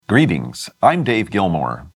Greetings, I'm Dave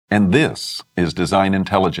Gilmore, and this is Design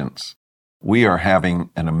Intelligence. We are having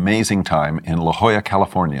an amazing time in La Jolla,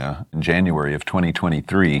 California in January of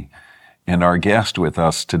 2023, and our guest with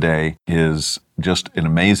us today is just an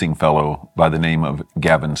amazing fellow by the name of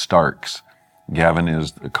Gavin Starks. Gavin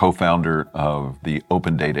is the co-founder of the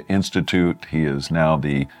Open Data Institute. He is now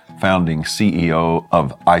the founding CEO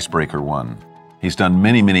of Icebreaker One. He's done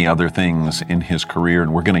many other things in his career,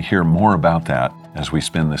 and we're going to hear more about that as we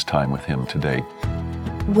spend this time with him today.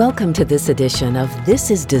 Welcome to this edition of This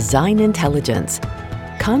is Design Intelligence,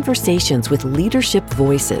 conversations with leadership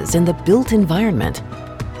voices in the built environment.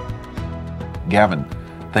 Gavin,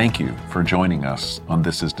 thank you for joining us on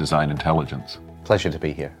This is Design Intelligence. Pleasure to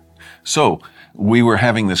be here. So, we were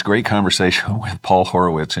having this great conversation with Paul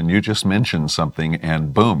Horowitz, and you just mentioned something,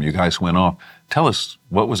 and boom, you guys went off. Tell us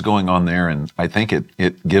what was going on there, and I think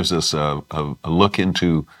it gives us a look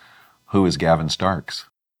into who is Gavin Starks.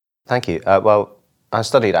 Thank you. Well, I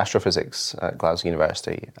studied astrophysics at Glasgow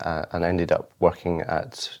University and ended up working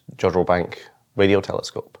at Jodrell Bank Radio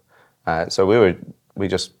Telescope. So we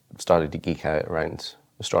just started to geek out around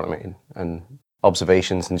astronomy and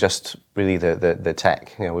observations and just really the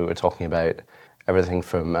tech. You know, we were talking about everything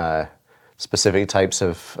from specific types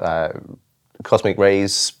of cosmic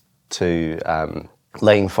rays to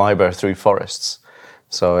laying fiber through forests.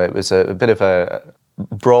 So it was a bit of a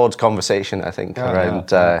broad conversation, I think, around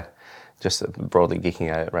just broadly geeking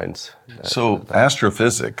out around. So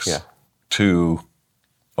astrophysics to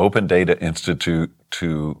Open Data Institute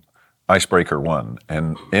to Icebreaker One,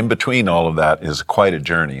 and in between all of that is quite a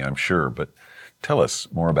journey, I'm sure. But tell us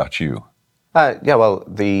more about you. Well,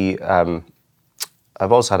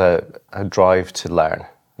 I've always had a drive to learn.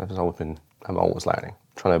 I'm always learning,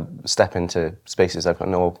 trying to step into spaces I've got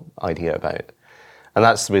no idea about. And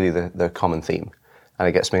that's really the common theme. And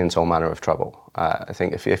it gets me into all manner of trouble. I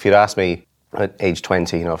think if you'd asked me at age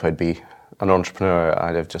 20, if I'd be an entrepreneur,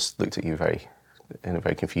 I'd have just looked at you in a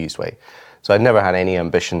very confused way. So I'd never had any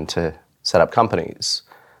ambition to set up companies.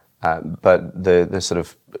 But the sort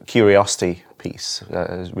of curiosity piece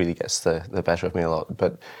really gets the better of me a lot.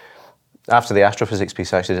 But after the astrophysics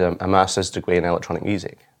piece, I actually did a master's degree in electronic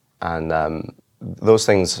music. And those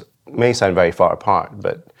things may sound very far apart,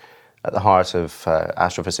 but at the heart of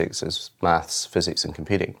astrophysics is maths, physics, and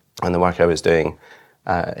computing. And the work I was doing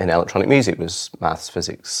in electronic music was maths,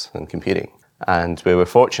 physics, and computing. And we were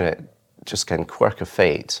fortunate, just kind of quirk of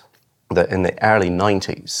fate, that in the early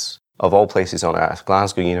 90s, of all places on earth,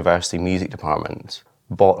 Glasgow University Music Department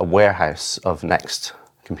bought a warehouse of Next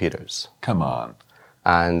computers. Come on.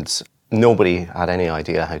 And nobody had any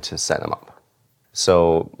idea how to set them up.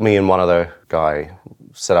 So me and one other guy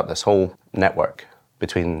set up this whole network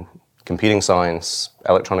between computing science,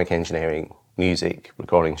 electronic engineering, music,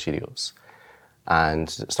 recording studios, and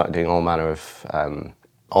started doing all manner of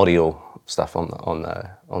audio stuff on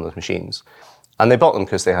those machines. And they bought them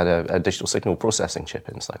because they had a digital signal processing chip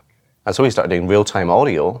inside. And so we started doing real-time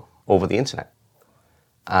audio over the internet.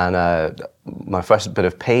 And my first bit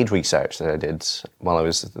of paid research that I did while I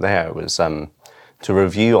was there was to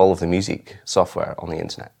review all of the music software on the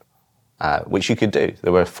internet, which you could do.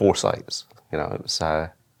 There were 4 sites. It was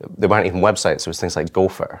there weren't even websites. There was things like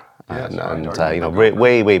Gopher,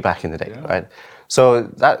 way back in the day, right? So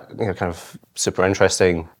that kind of super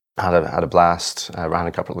interesting. Had a blast. Ran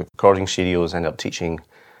a couple of recording studios. Ended up teaching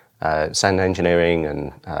sound engineering,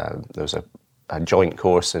 and there was a joint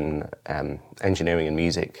course in engineering and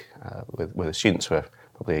music with students who were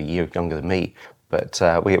probably a year younger than me. But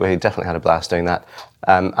we definitely had a blast doing that.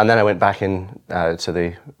 And then I went back in to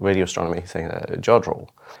the radio astronomy thing at Jodrell.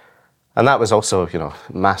 And that was also,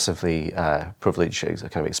 massively privileged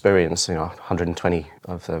kind of experience. 120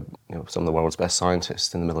 of some of the world's best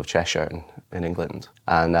scientists in the middle of Cheshire in England.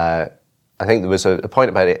 And I think there was a point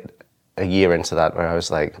about it a year into that where I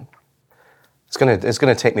was like, it's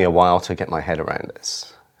gonna take me a while to get my head around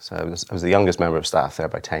this. So I was the youngest member of staff there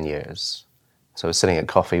by 10 years. So I was sitting at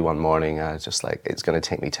coffee one morning. I was just like, it's going to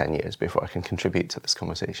take me 10 years before I can contribute to this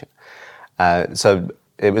conversation. So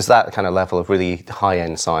it was that kind of level of really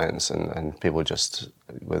high-end science and people just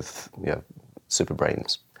with super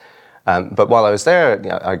brains. But while I was there,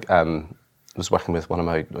 I was working with one of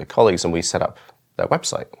my colleagues, and we set up their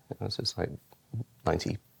website. This is like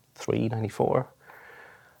 93, 94.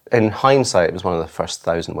 In hindsight, it was one of the first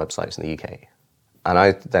 1,000 websites in the UK. And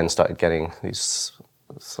I then started getting these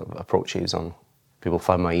sort of approaches on people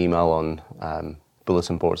find my email on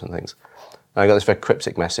bulletin boards and things. And I got this very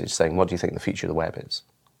cryptic message saying, what do you think the future of the web is?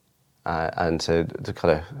 And to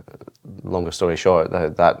kind of, longer story short,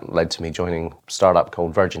 that led to me joining a startup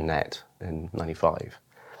called Virgin Net in '95.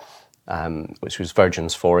 which was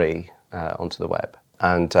Virgin's foray onto the web.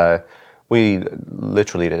 And we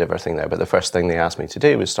literally did everything there. But the first thing they asked me to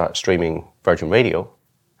do was start streaming Virgin Radio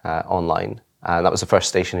online. And that was the first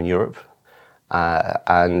station in Europe.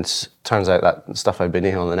 And turns out that stuff I'd been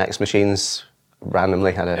doing on the Next machines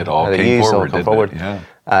randomly had a use, all come forward.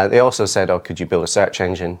 Yeah. They also said, "Oh, could you build a search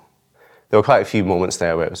engine?" There were quite a few moments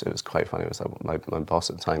there where it was quite funny. It was like my boss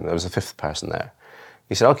at the time. There was a fifth person there.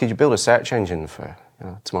 He said, "Oh, could you build a search engine for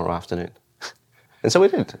tomorrow afternoon?" And so we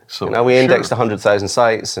did. So we indexed 100,000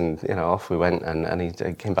 sites, and off we went. And he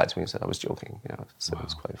came back to me and said I was joking. So it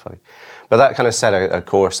was quite funny. But that kind of set a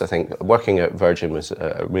course. I think working at Virgin was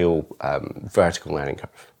a real vertical learning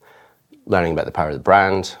curve. Learning about the power of the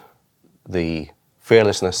brand, the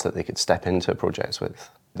fearlessness that they could step into projects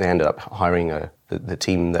with. They ended up hiring the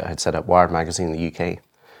team that had set up Wired magazine in the UK,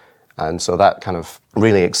 and so that kind of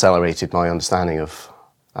really accelerated my understanding of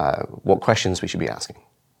what questions we should be asking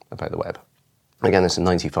about the web. Again, this is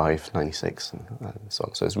 95, 96, and so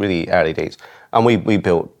on. So it's really early days. And we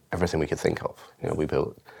built everything we could think of. We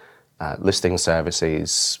built listing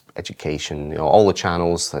services, education, all the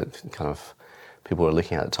channels that kind of people were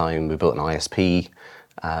looking at the time. We built an ISP.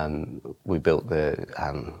 We built the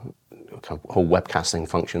kind of whole webcasting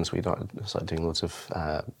functions. We started doing loads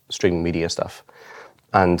of streaming media stuff.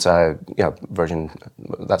 And Virgin,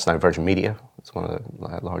 that's now Virgin Media. It's one of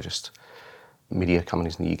the largest media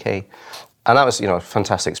companies in the UK. And that was, a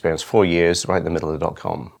fantastic experience. 4 years, right in the middle of the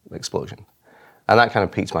dot-com explosion. And that kind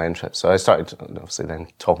of piqued my interest. So I started, obviously, then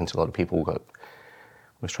talking to a lot of people.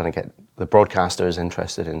 Was trying to get the broadcasters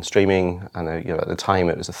interested in streaming. And, at the time,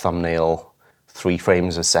 it was a thumbnail, 3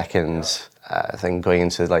 frames a second thing going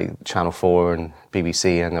into, like, Channel 4 and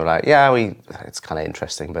BBC. And they were like, it's kind of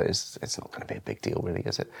interesting, but it's not going to be a big deal, really,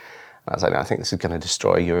 is it? And I was like, I think this is going to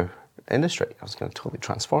destroy your industry. I was going to totally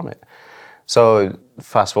transform it. So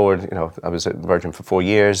fast forward, I was at Virgin for 4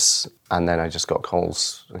 years, and then I just got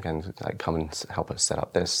calls again, like, come and help us set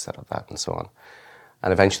up this, set up that, and so on.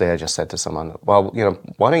 And eventually I just said to someone, well,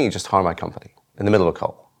 why don't you just hire my company in the middle of a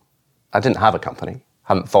call? I didn't have a company,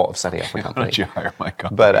 hadn't thought of setting up a company. Why don't you hire my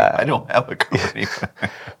company? But, I don't have a company.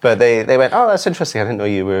 But they went, oh, that's interesting. I didn't know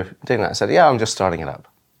you were doing that. I said, yeah, I'm just starting it up,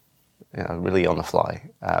 really on the fly.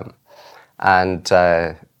 And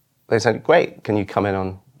they said, great, can you come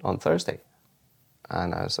in on Thursday?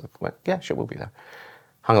 And I was like, yeah, sure, we'll be there.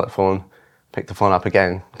 Hung up the phone, picked the phone up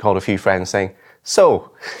again, called a few friends saying,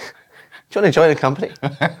 so, do you want to join the company?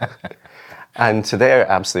 And to their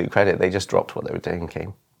absolute credit, they just dropped what they were doing and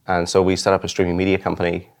came. And so we set up a streaming media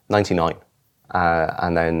company, 99,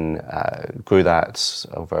 and then grew that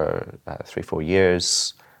over 3-4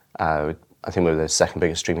 years. I think we were the second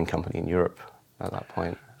biggest streaming company in Europe at that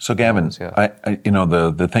point. So Gavin,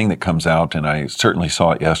 the thing that comes out, and I certainly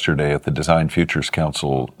saw it yesterday at the Design Futures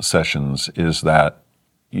Council sessions, is that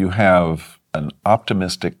you have an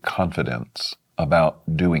optimistic confidence about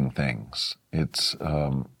doing things. It's,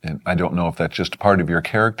 and I don't know if that's just part of your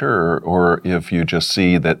character or if you just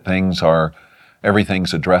see that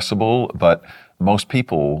everything's addressable, but most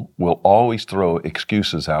people will always throw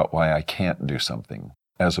excuses out why I can't do something,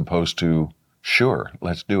 as opposed to, sure,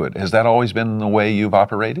 let's do it. Has that always been the way you've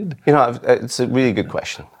operated? It's a really good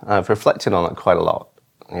question. I've reflected on it quite a lot.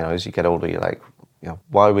 As you get older, you're like,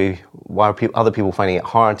 why are other people finding it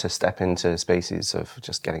hard to step into spaces of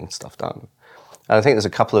just getting stuff done? And I think there's a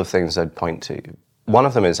couple of things I'd point to. One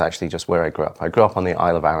of them is actually just where I grew up. I grew up on the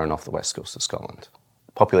Isle of Arran off the west coast of Scotland.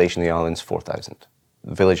 Population of the island's 4,000.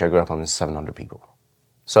 The village I grew up on is 700 people.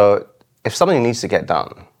 So if something needs to get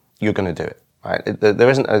done, you're going to do it. Right?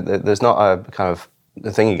 There's not a kind of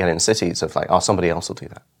the thing you get in cities of like, oh, somebody else will do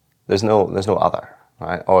that. There's no other,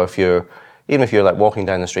 right? Or even if you're like walking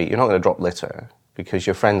down the street, you're not going to drop litter because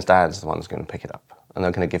your friend's dad's the one who's going to pick it up, and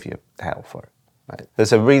they're going to give you hell for it. Right?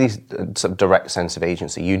 There's a really sort of direct sense of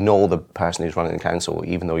agency. You know the person who's running the council,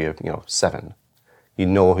 even though you're 7. You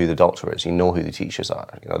know who the doctor is. You know who the teachers are.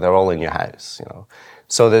 They're all in your house.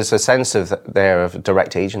 So there's a sense of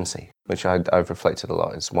direct agency, which I've reflected a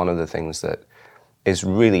lot. It's one of the things that is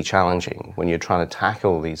really challenging when you're trying to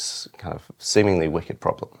tackle these kind of seemingly wicked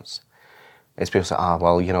problems. It's people say,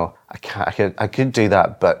 I could do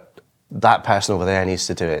that, but that person over there needs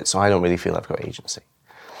to do it, so I don't really feel I've got agency.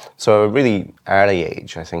 So at a really early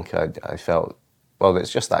age, I think I felt, well,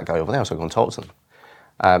 it's just that guy over there, so I'm going to talk to them.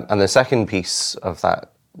 And the second piece of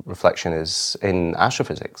that reflection is in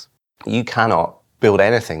astrophysics. You cannot build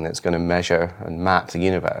anything that's going to measure and map the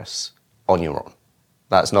universe on your own.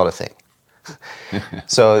 That's not a thing.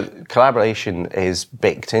 So collaboration is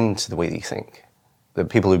baked into the way that you think. The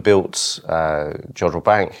people who built Jodrell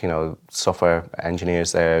Bank, software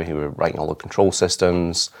engineers there who were writing all the control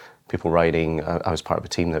systems, people writing. I was part of a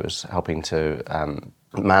team that was helping to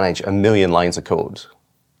manage 1 million lines of code.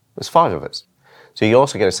 There's 5 of us. So you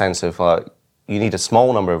also get a sense of you need a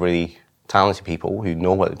small number of really talented people who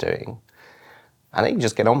know what they're doing, and they can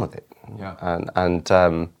just get on with it. Yeah. And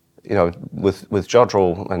with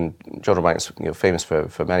Jodrell, and Jodrell Bank's famous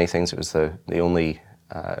for many things. It was the only,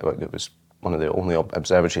 it was one of the only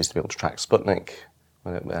observatories to be able to track Sputnik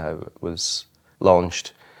when it was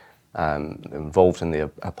launched. Involved in the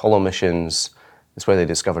Apollo missions. It's where they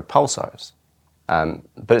discovered pulsars.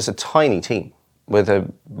 But it's a tiny team with a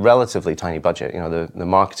relatively tiny budget. The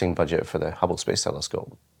marketing budget for the Hubble Space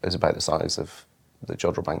Telescope is about the size of the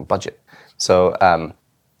Jodrell Bank budget. So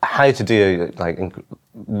how to do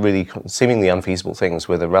really seemingly unfeasible things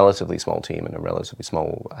with a relatively small team and a relatively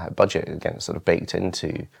small budget, again, it's sort of baked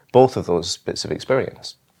into both of those bits of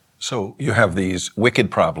experience. So you have these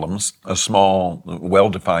wicked problems, a small,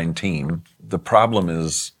 well-defined team. The problem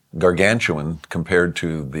is gargantuan compared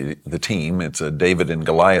to the team. It's a David and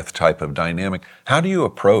Goliath type of dynamic. How do you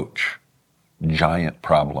approach giant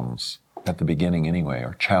problems at the beginning anyway,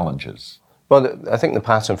 or challenges? Well, I think the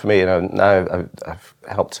pattern for me, now I've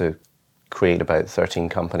helped to create about 13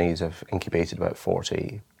 companies. I've incubated about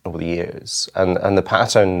 40 over the years. And the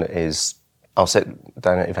pattern is I'll sit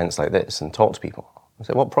down at events like this and talk to people. I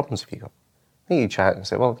say, what problems have you got? And you chat and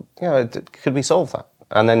say, well, could we solve that?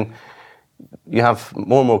 And then you have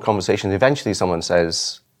more and more conversations. Eventually someone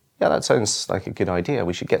says, yeah, that sounds like a good idea.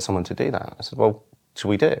 We should get someone to do that. I said, well, should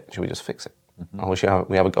we do it? Should we just fix it? Mm-hmm. Or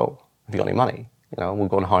we have a go? Have you got any money? We'll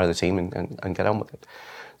go and hire the team and get on with it.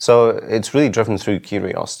 So it's really driven through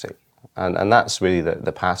curiosity. And that's really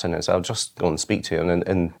the pattern is I'll just go and speak to you.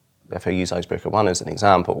 And if I use Icebreaker One as an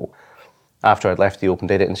example, after I'd left the Open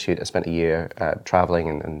Data Institute, I spent a year traveling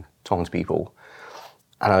and talking to people.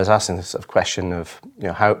 And I was asking this sort of question of,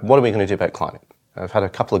 what are we going to do about climate? I've had a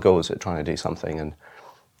couple of goes at trying to do something and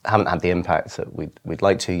haven't had the impact that we'd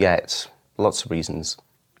like to yet. Lots of reasons,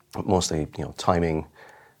 mostly, timing,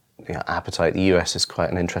 appetite. The US is quite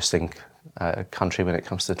an interesting country when it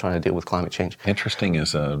comes to trying to deal with climate change. Interesting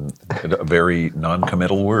is a very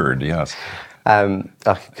non-committal word, yes. I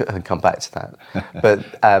can come back to that. But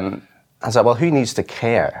I was like, well, who needs to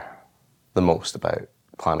care the most about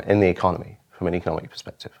climate in the economy from an economic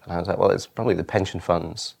perspective? And I was like, well, it's probably the pension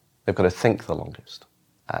funds. They've got to think the longest.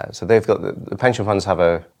 So they've got the pension funds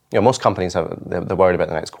have most companies they're worried about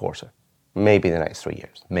the next quarter, maybe the next 3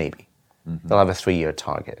 years, maybe. Mm-hmm. They'll have a 3-year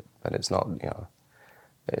target, but it's not,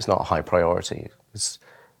 it's not a high priority. It's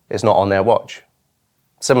not on their watch.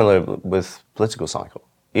 Similar with political cycle,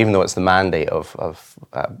 even though it's the mandate of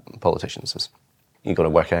politicians, is you've got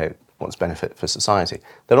to work out what's benefit for society.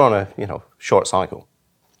 They're on a short cycle.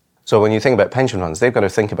 So when you think about pension funds, they've got to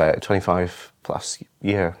think about a 25+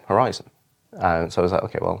 year horizon. So I was like,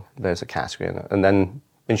 okay, well, there's a category. And then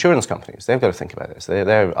insurance companies, they've got to think about this.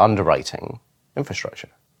 They're underwriting infrastructure.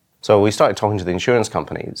 So we started talking to the insurance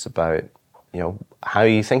companies about, how are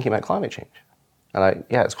you thinking about climate change? And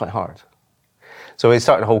it's quite hard. So we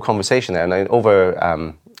started a whole conversation there. And over,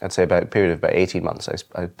 I'd say about a period of about 18 months,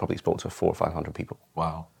 I probably spoke to 400 or 500 people.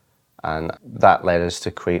 Wow. And that led us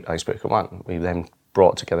to create Icebreaker One. We then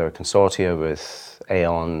brought together a consortia with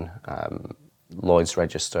Aon, Lloyd's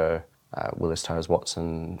Register, Willis Towers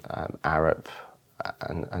Watson, Arup,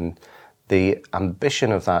 and the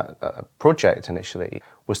ambition of that project initially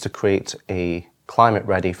was to create a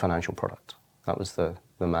climate-ready financial product. That was the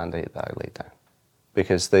mandate that I laid down.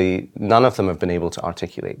 Because none of them have been able to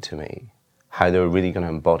articulate to me how they were really going to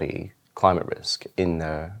embody climate risk in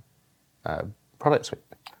their product suite.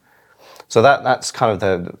 So that's kind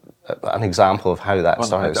of an example of how that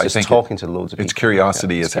started. It's just talking to loads of people. It's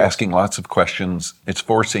curiosity. It's asking lots of questions. It's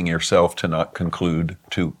forcing yourself to not conclude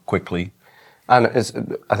too quickly. And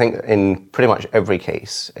I think in pretty much every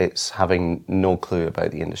case, it's having no clue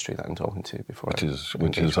about the industry that I'm talking to before.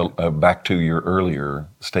 Which is back to your earlier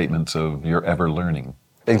statements of you're ever learning.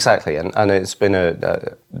 Exactly, and it's been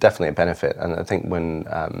definitely a benefit. And I think when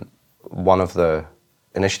one of the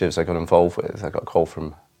initiatives I got involved with, I got a call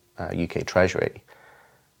from UK Treasury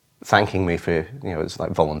thanking me for, it's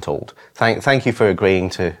like voluntold. Thank you for agreeing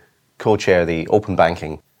to co-chair the open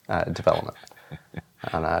banking development.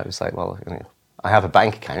 And I was like, well, I have a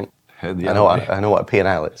bank account. I know what a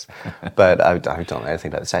P&L is, but I don't know anything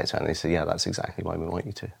about the sector. And they said, yeah, that's exactly why we want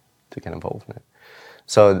you to get involved in it.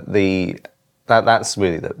 So that's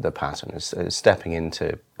really the pattern, is stepping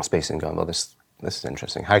into space and going, well, this is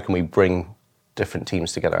interesting. How can we bring different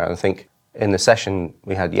teams together? And I think in the session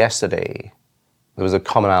we had yesterday, there was a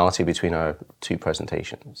commonality between our two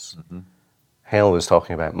presentations. Mm-hmm. Hale was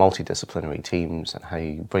talking about multidisciplinary teams and how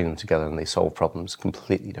you bring them together and they solve problems a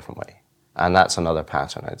completely different way. And that's another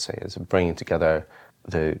pattern, I'd say, is bringing together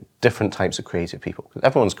the different types of creative people. Because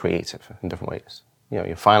everyone's creative in different ways.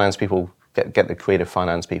 Your finance people, get the creative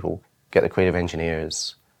finance people, get the creative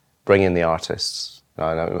engineers, bring in the artists.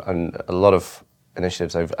 And a lot of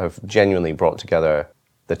initiatives have genuinely brought together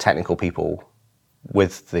the technical people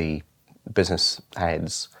with the business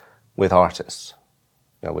heads, with artists.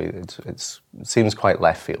 It seems quite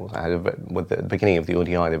left field. With the beginning of the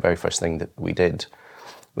ODI, the very first thing that we did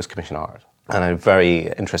was commission art. And a very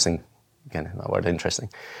interesting, again, that word interesting,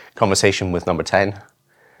 conversation with Number 10,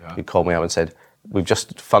 who called me up and said, we've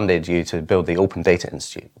just funded you to build the Open Data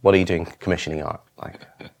Institute. What are you doing commissioning art? Like,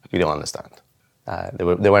 we don't understand. They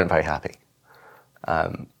weren't very happy.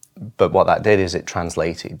 But what that did is it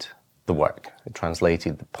translated the work. It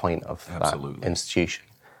translated the point of that institution.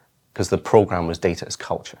 Because the program was data as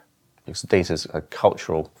culture. Because data is a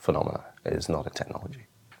cultural phenomenon. It is not a technology.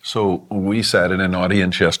 So we sat in an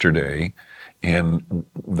audience yesterday, and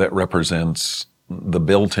that represents the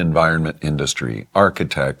built environment industry,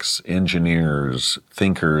 architects, engineers,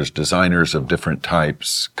 thinkers, designers of different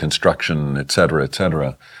types, construction, et cetera, et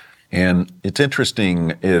cetera. And it's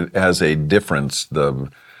interesting as a difference, the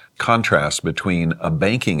contrast between a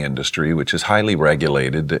banking industry, which is highly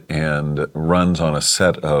regulated and runs on a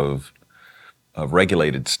set of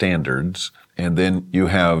regulated standards, and then you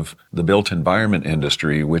have the built environment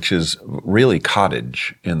industry, which is really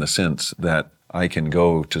cottage in the sense that I can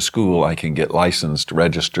go to school, I can get licensed,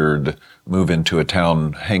 registered, move into a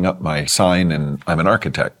town, hang up my sign, and I'm an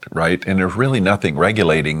architect, right? And there's really nothing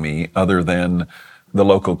regulating me other than the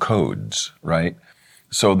local codes, right?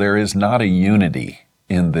 So there is not a unity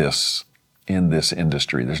in this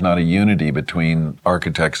industry. There's not a unity between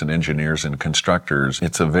architects and engineers and constructors.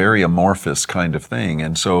 It's a very amorphous kind of thing.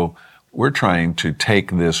 And so we're trying to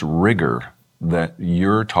take this rigor that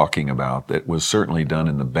you're talking about that was certainly done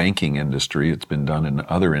in the banking industry. It's been done in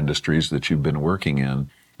other industries that you've been working in.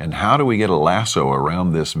 And how do we get a lasso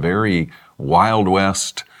around this very Wild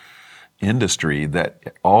West industry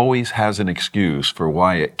that always has an excuse for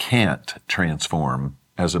why it can't transform,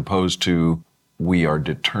 as opposed to we are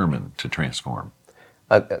determined to transform?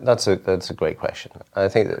 That's a great question. I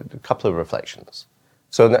think a couple of reflections.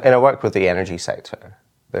 So in our work with the energy sector,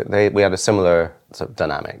 we had a similar sort of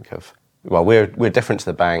dynamic of, well, we're different to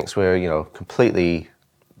the banks. We're completely.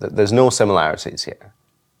 There's no similarities here,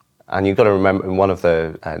 and you've got to remember. One of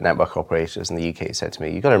the network operators in the UK said to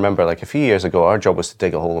me, "You've got to remember, like a few years ago, our job was to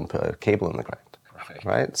dig a hole and put a cable in the ground,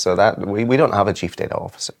 right? So that we don't have a chief data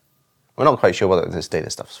officer. We're not quite sure what this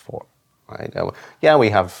data stuff's for, right? Yeah,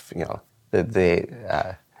 we have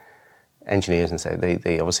the engineers and say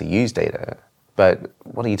they obviously use data, but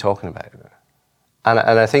what are you talking about? And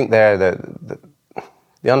I think there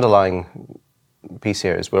the underlying piece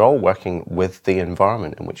here is we're all working with the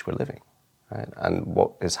environment in which we're living, right? And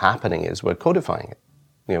what is happening is we're codifying it.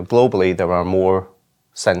 Globally, there are more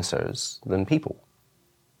sensors than people.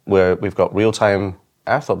 We've got real-time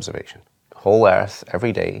Earth observation, whole Earth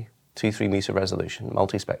every day, 2-3 meter resolution,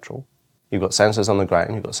 multispectral. You've got sensors on the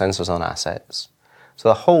ground, you've got sensors on assets. So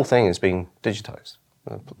the whole thing is being digitized.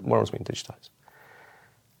 The world's being digitized.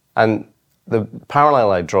 And the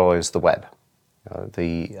parallel I draw is the web.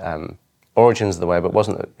 The origins of the web, it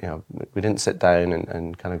wasn't, we didn't sit down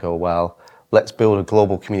and kind of go, well, let's build a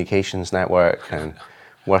global communications network and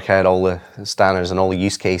work out all the standards and all the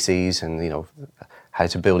use cases and, how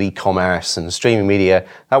to build e-commerce and streaming media.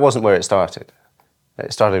 That wasn't where it started.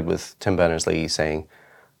 It started with Tim Berners-Lee saying,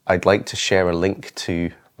 I'd like to share a link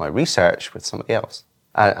to my research with somebody else.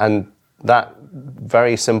 And that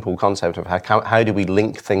very simple concept of how do we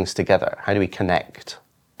link things together? How do we connect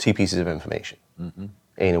two pieces of information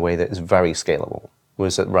in a way that is very scalable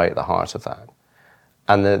was right at the heart of that.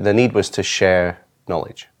 And the need was to share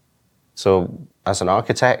knowledge. So as an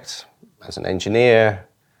architect, as an engineer,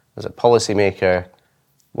 as a policymaker,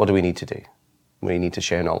 what do we need to do? We need to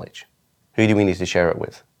share knowledge. Who do we need to share it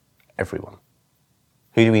with? Everyone.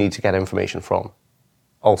 Who do we need to get information from?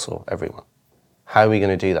 Also everyone. How are we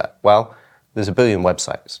going to do that? Well, there's 1 billion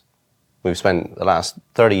websites. We've spent the last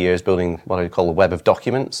 30 years building what I call the web of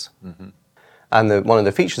documents. And one of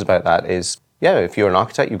the features about that is, if you're an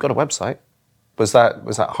architect, you've got a website. Was that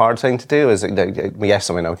a hard thing to do? Yes,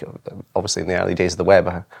 I mean, obviously in the early days of the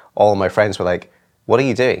web, all of my friends were like, what are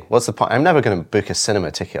you doing? What's the point? I'm never going to book a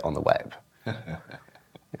cinema ticket on the web.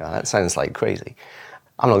 That sounds like crazy.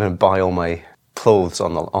 I'm not going to buy all my clothes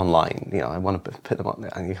online. I want to put them on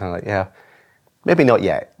there. And you're kind of like, maybe not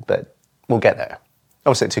yet, but we'll get there.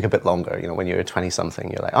 Obviously, it took a bit longer. When you're 20-something,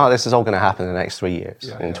 you're like, oh, this is all going to happen in the next 3 years.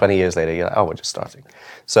 And 20 years later, you're like, oh, we're just starting.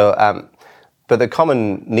 So, but the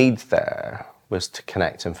common need there was to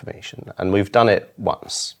connect information. And we've done it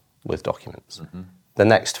once with documents. Mm-hmm. The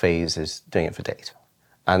next phase is doing it for data.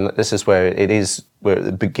 And this is where we're at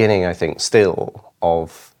the beginning, I think, still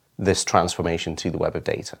of this transformation to the web of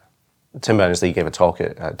data. Tim Berners-Lee gave a talk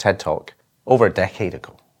at a TED Talk over a decade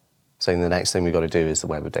ago, saying the next thing we've got to do is the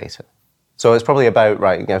web of data. So it's probably about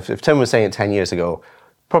right. If Tim was saying it 10 years ago,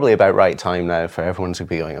 probably about right time now for everyone to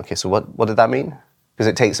be going, okay, so what did that mean? Because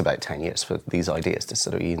it takes about 10 years for these ideas to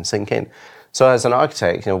sort of even sink in. So as an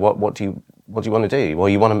architect, what do you want to do? Well,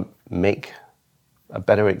 you want to make a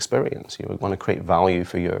better experience. You want to create value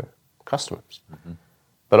for your customers. Mm-hmm.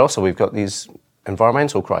 But also we've got these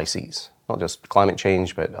environmental crises, not just climate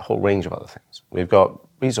change, but a whole range of other things. We've got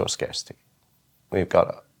resource scarcity. We've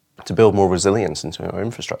got to build more resilience into our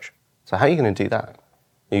infrastructure. So how are you going to do that?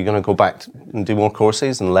 Are you going to go back and do more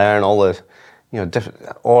courses and learn all the, different,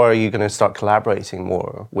 or are you going to start collaborating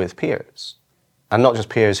more with peers? And not just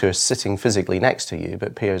peers who are sitting physically next to you,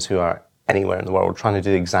 but peers who are anywhere in the world trying to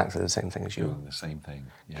do exactly the same thing as you. Doing the same thing.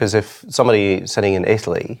 Because if somebody sitting in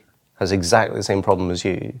Italy has exactly the same problem as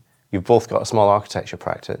you, you've both got a small architecture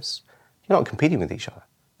practice, you're not competing with each other.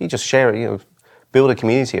 You just share it, build a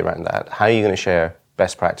community around that. How are you going to share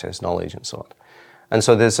best practice, knowledge, and so on? And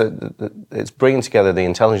so it's bringing together the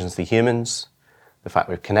intelligence of the humans, the fact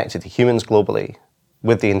we've connected the humans globally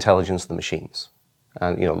with the intelligence of the machines.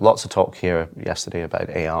 And lots of talk here yesterday about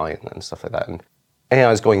AI and stuff like that. And AI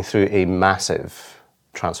is going through a massive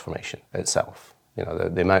transformation itself.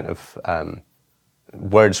 The amount of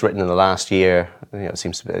words written in the last year, it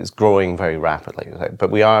seems to be it's growing very rapidly.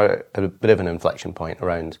 But we are at a bit of an inflection point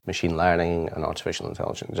around machine learning and artificial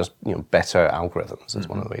intelligence. Just better algorithms is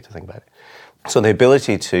one of the ways to think about it. So the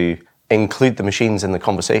ability to include the machines in the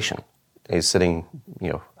conversation is sitting.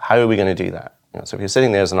 How are we going to do that? So if you're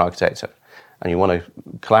sitting there as an architect and you want to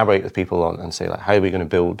collaborate with people and say, how are we going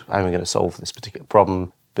to solve this particular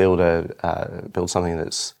problem? Build something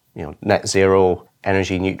that's net zero,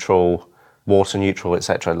 energy neutral, water neutral,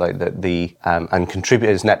 etc. And contribute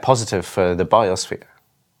as net positive for the biosphere.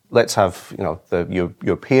 Let's have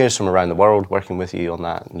your peers from around the world working with you on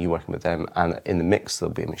that, and you working with them, and in the mix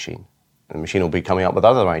there'll be a machine. And the machine will be coming up with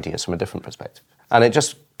other ideas from a different perspective. And it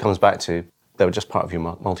just comes back to they were just part of your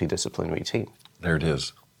multidisciplinary team. There it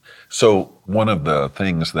is. So one of the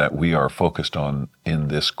things that we are focused on in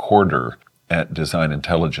this quarter at Design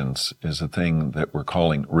Intelligence is a thing that we're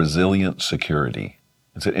calling resilient security.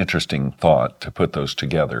 It's an interesting thought to put those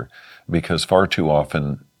together because far too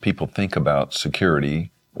often people think about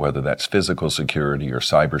security, whether that's physical security or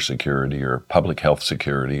cybersecurity or public health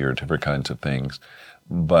security or different kinds of things,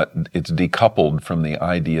 but it's decoupled from the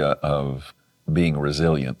idea of being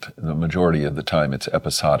resilient. The majority of the time it's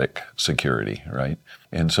episodic security, right?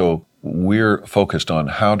 And so we're focused on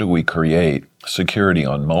how do we create security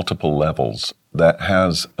on multiple levels that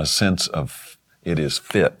has a sense of it is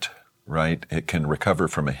fit, right? It can recover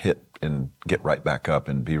from a hit and get right back up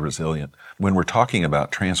and be resilient. When we're talking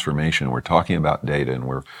about transformation, we're talking about data, and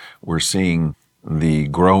we're seeing the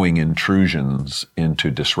growing intrusions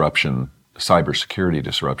into disruption, cybersecurity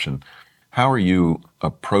disruption. How are you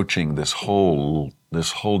approaching this whole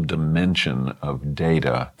dimension of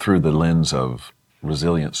data through the lens of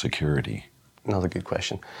resilient security? Another good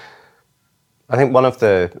question. I think one of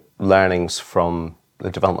the learnings from the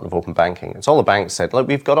development of open banking, it's all the banks said, look,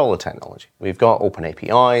 we've got all the technology. We've got open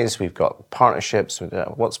APIs, we've got partnerships,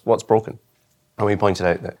 what's broken? And we pointed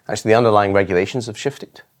out that actually the underlying regulations have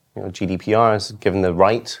shifted. GDPR has given the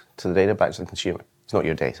right to the data back to the consumer. It's not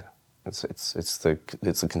your data. It's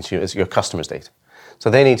the consumer. It's your customer's data. So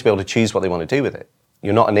they need to be able to choose what they want to do with it.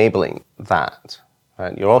 You're not enabling that.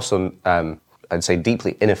 Right? You're also, I'd say,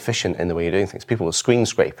 deeply inefficient in the way you're doing things. People were screen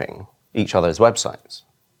scraping each other's websites.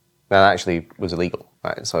 Now, that actually was illegal.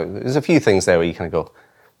 Right? So there's a few things there where you kind of go,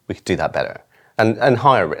 we could do that better, and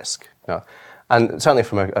higher risk. And certainly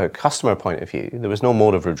from a customer point of view, there was no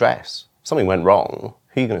mode of redress. If something went wrong,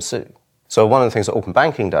 who are you going to sue? So one of the things that open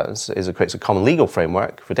banking does is it creates a common legal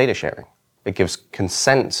framework for data sharing. It gives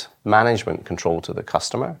consent management control to the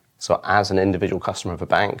customer. So as an individual customer of a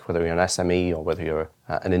bank, whether you're an SME or whether you're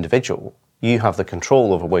an individual, you have the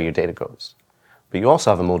control over where your data goes. But you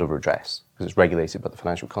also have a mode of redress because it's regulated by the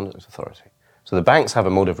Financial Conduct Authority. So the banks have a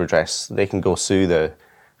mode of redress. They can go sue the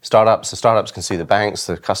startups can sue the banks,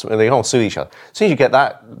 the customer, they can all sue each other. As soon as you get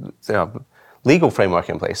that legal framework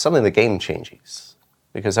in place, suddenly the game changes.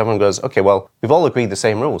 Because everyone goes, okay, well, we've all agreed the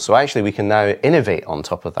same rules, so actually we can now innovate on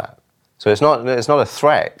top of that. So it's not a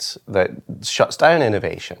threat that shuts down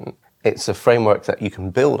innovation. it's a framework that you can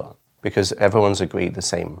build on because everyone's agreed the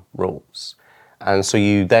same rules. And so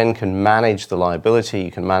you then can manage the liability, you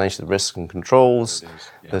can manage the risks and controls.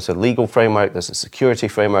 There's a legal framework, there's a security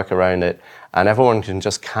framework around it, and everyone can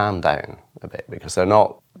just calm down a bit because they're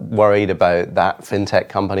not worried about that fintech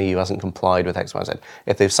company who hasn't complied with X, Y, Z.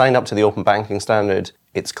 If they've signed up to the open banking standard,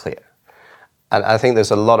 it's clear. And I think there's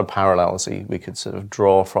a lot of parallels we could sort of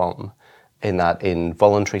draw from in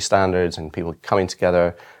voluntary standards and people coming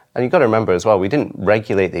together. And you've got to remember as well, we didn't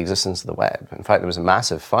regulate the existence of the web. In fact, there was a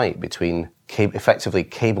massive fight between effectively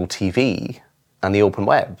cable TV and the open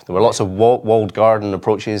web. There were lots of walled garden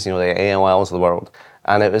approaches, the AOLs of the world.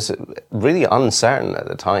 And it was really uncertain at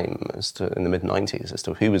the time, in the mid-90s, as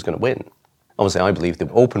to who was going to win. Obviously, I believe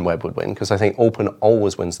the open web would win because I think open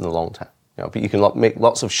always wins in the long term. But you can make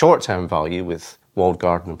lots of short-term value with walled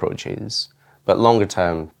garden approaches, but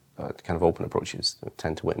longer-term kind of open approaches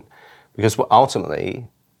tend to win. Because ultimately,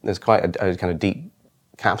 there's quite a kind of deep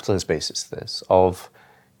capitalist basis to this of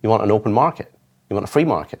you want an open market, you want a free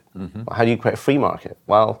market. Mm-hmm. How do you create a free market?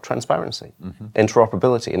 Well, transparency,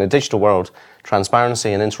 interoperability. In a digital world,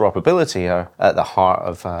 transparency and interoperability are at the heart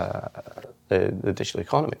of the digital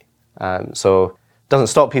economy. So it doesn't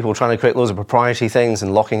stop people trying to create loads of proprietary things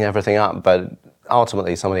and locking everything up, but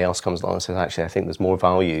ultimately somebody else comes along and says, actually, I think there's more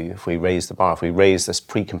value if we raise the bar, if we raise this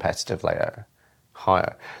pre-competitive layer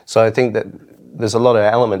higher. So I think that there's a lot of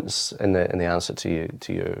elements in the answer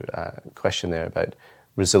to your question there about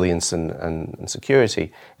resilience and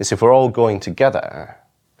security. Is if we're all going together,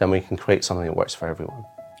 then we can create something that works for everyone.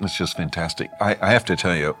 It's just fantastic. I have to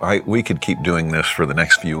tell you, we could keep doing this for the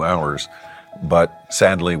next few hours, but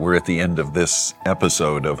sadly, we're at the end of this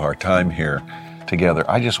episode of our time here together.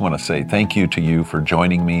 I just want to say thank you to you for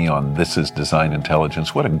joining me on This is Design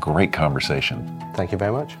Intelligence. What a great conversation. Thank you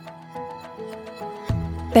very much.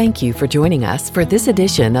 Thank you for joining us for this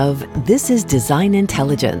edition of This is Design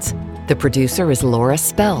Intelligence. The producer is Laura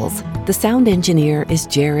Spells. The sound engineer is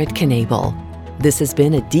Jared Knable. This has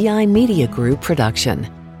been a DI Media Group production.